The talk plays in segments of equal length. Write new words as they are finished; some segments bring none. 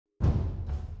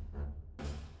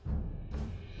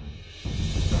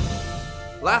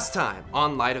Last time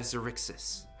on Light of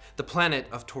Xaryxis, the planet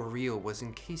of Toril was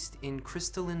encased in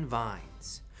crystalline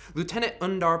vines. Lieutenant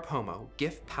Undar Pomo,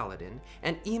 Gif Paladin,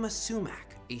 and Ima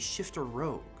Sumac, a shifter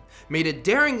rogue, made a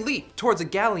daring leap towards a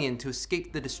galleon to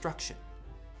escape the destruction.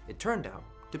 It turned out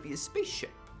to be a spaceship,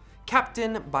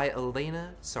 captained by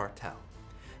Elena Sartell.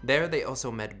 There they also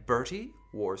met Bertie,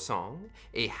 Warsong,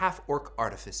 a half-orc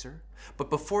artificer, but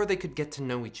before they could get to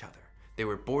know each other, they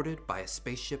were boarded by a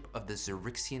spaceship of the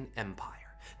Xaryxian Empire,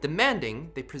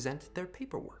 demanding they present their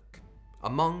paperwork.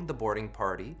 Among the boarding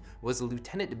party was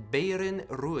Lieutenant Bayron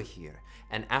Ruahir,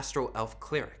 an Astral Elf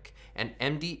cleric, and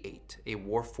MD8, a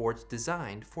warforged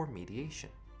designed for mediation.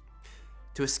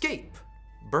 To escape,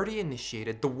 Bertie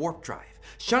initiated the warp drive,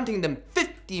 shunting them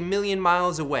 50 million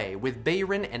miles away, with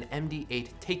Bayron and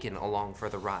MD8 taken along for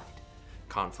the ride.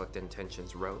 Conflict and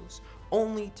tensions rose,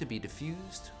 only to be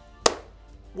diffused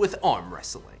with arm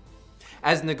wrestling.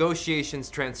 As negotiations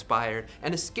transpired,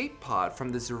 an escape pod from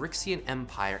the Xaryxian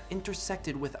Empire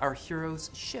intersected with our hero's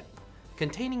ship,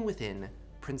 containing within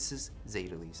Princess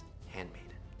Xaryxis' handmaiden.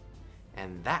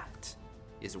 And that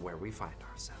is where we find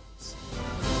ourselves.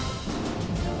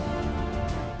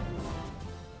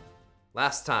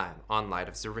 Last time on Light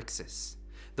of Xaryxis,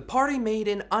 the party made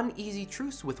an uneasy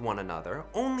truce with one another,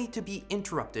 only to be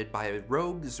interrupted by a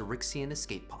rogue Xaryxian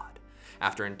escape pod.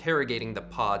 After interrogating the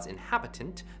pod's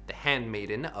inhabitant, the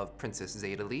handmaiden of Princess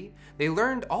Xaryxis, they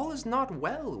learned all is not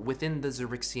well within the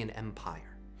Xaryxian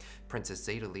Empire. Princess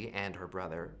Xaryxis and her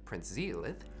brother, Prince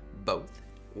Zeolith, both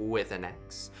with an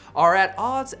X, are at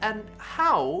odds on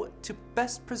how to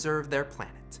best preserve their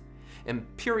planet.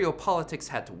 Imperial politics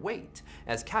had to wait,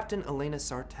 as Captain Elena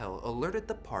Sartell alerted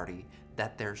the party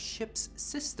that their ship's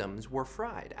systems were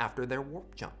fried after their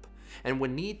warp jump, and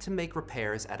would need to make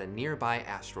repairs at a nearby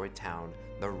asteroid town,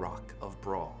 the Rock of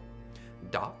Brawl.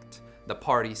 Docked, the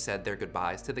party said their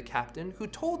goodbyes to the captain, who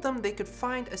told them they could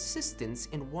find assistance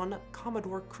in one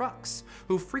Commodore Crux,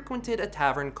 who frequented a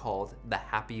tavern called the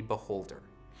Happy Beholder.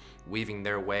 Weaving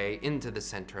their way into the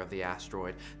center of the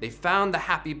asteroid, they found the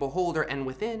Happy Beholder, and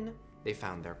within, they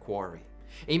found their quarry.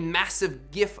 A massive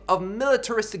gif of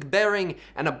militaristic bearing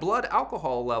and a blood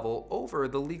alcohol level over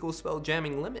the legal spell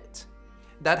jamming limit.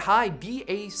 That high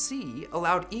BAC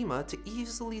allowed Ima to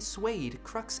easily sway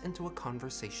Crux into a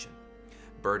conversation.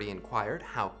 Bertie inquired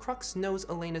how Crux knows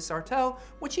Elena Sartell,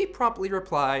 which he promptly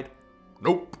replied,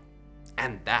 "Nope."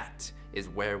 And that is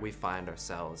where we find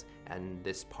ourselves in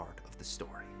this part of the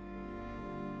story.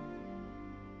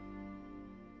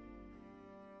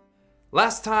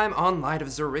 Last time on Light of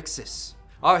Xaryxis,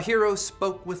 our hero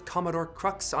spoke with Commodore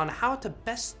Crux on how to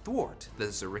best thwart the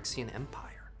Xaryxian Empire.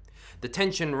 The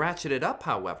tension ratcheted up,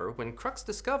 however, when Crux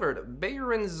discovered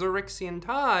Bayron's Xaryxian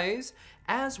ties,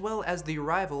 as well as the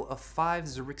arrival of 5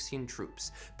 Xaryxian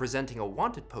troops, presenting a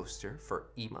wanted poster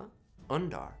for Ima,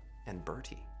 Undar, and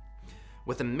Bertie.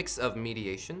 With a mix of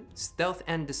mediation, stealth,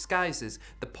 and disguises,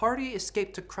 the party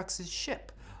escaped to Crux's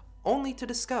ship, only to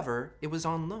discover it was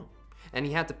on loan, and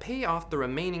he had to pay off the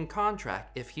remaining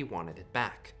contract if he wanted it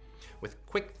back. With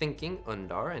quick thinking,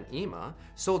 Undar and Ima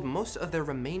sold most of their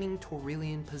remaining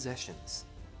Torilian possessions.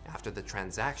 After the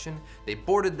transaction, they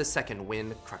boarded the Second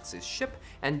Wind, Crux's ship,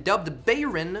 and dubbed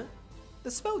Bayron the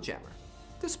Spelljammer,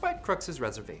 despite Crux's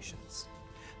reservations.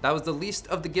 That was the least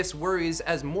of the gift's worries,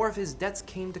 as more of his debts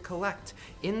came to collect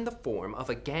in the form of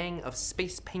a gang of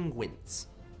space penguins.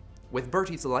 With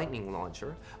Bertie's lightning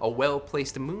launcher, a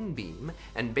well-placed moonbeam,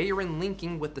 and Bayron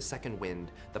linking with the Second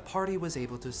Wind, the party was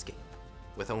able to escape,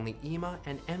 with only Ima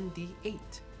and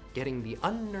MD8 getting the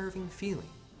unnerving feeling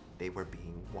they were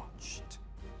being watched.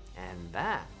 And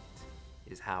that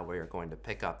is how we're going to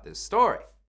pick up this story.